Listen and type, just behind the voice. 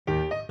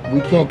we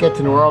can't get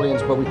to New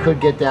Orleans, but we could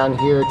get down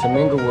here to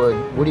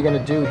Minglewood. What are you going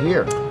to do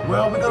here?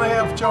 Well, we're going to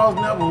have Charles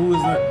Neville, who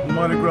is a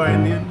Mardi Gras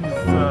Indian. His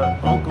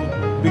uncle,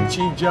 Big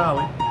Chief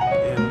Jolly.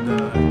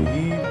 And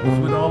he was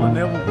with all the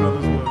Neville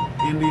brothers, were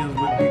Indians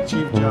with Big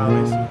Chief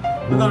Jolly. So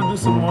we're going to do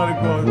some Mardi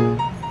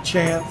Gras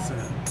chants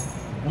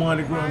and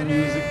Mardi Gras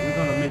music. We're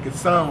going to make it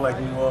sound like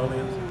New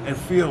Orleans and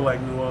feel like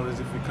New Orleans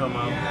if we come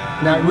out.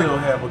 Now, we'll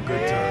have a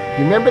good time.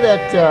 You remember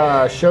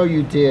that show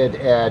you did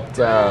at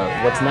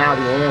what's now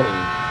the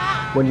Annie,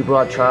 when you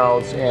brought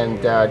Charles and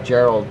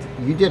Gerald?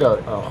 You did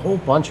a whole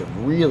bunch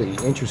of really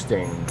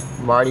interesting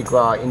Mardi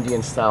Gras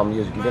Indian style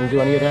music. You going to do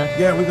any of that?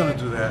 Yeah, we're going to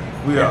do that.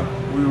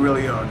 We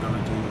really are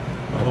going to do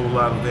a whole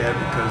lot of that,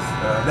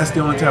 because that's the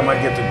only time I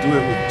get to do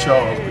it with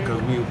Charles,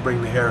 because we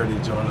bring the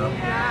heritage on up.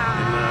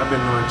 And I've been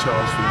knowing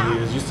Charles for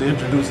years. Used to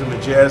introduce him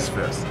at Jazz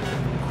Fest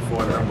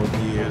for a number of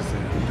years,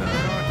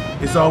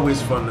 and it's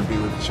always fun to be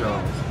with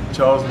Charles.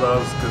 Charles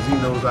loves, because he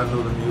knows I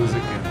know the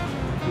music,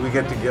 and we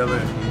get together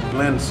and we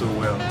blend so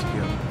well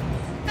together.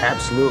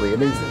 Absolutely. I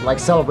mean, like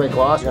Celebrate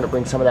Gloucester, you're going to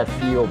bring some of that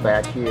feel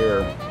back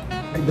here.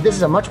 But this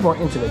is a much more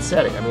intimate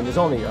setting. I mean, there's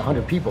only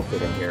 100 people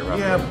fit in here.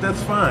 Yeah, but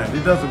that's fine.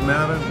 It doesn't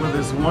matter whether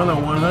it's 1 or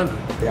 100.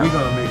 Yeah. We're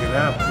going to make it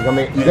happen.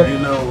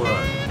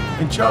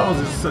 And Charles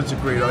is such a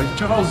great artist.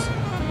 Charles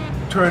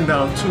turned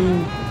down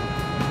 2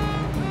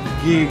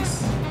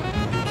 gigs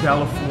in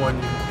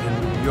California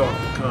and New York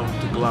to come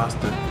to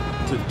Gloucester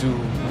to do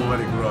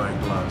Mardi Gras in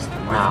Gloucester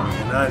with me.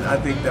 And I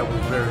think that was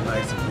very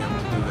nice of him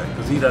to do that,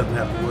 because he doesn't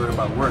have to worry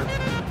about work.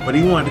 But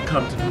he wanted to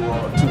come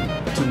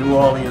to New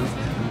Orleans,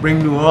 bring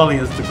New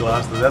Orleans to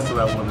Gloucester. That's what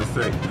I want to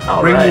say.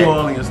 Bring New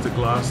Orleans to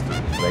Gloucester.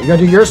 You're going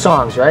to do your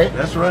songs, right?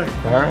 That's right.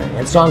 All right.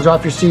 And songs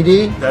off your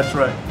CD? That's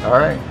right. All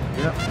right.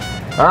 Yep.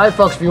 All right,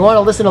 folks, if you want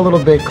to listen a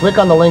little bit, click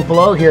on the link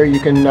below here. You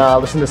can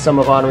listen to some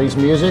of Henri's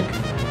music.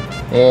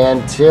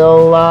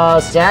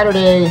 Until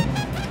Saturday,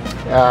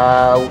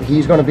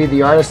 he's going to be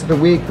the Artist of the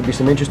Week. There'll be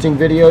some interesting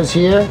videos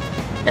here.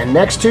 And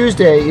next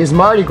Tuesday is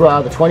Mardi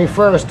Gras, the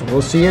 21st.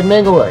 We'll see you at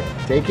Minglewood.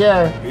 Take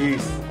care.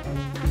 Peace.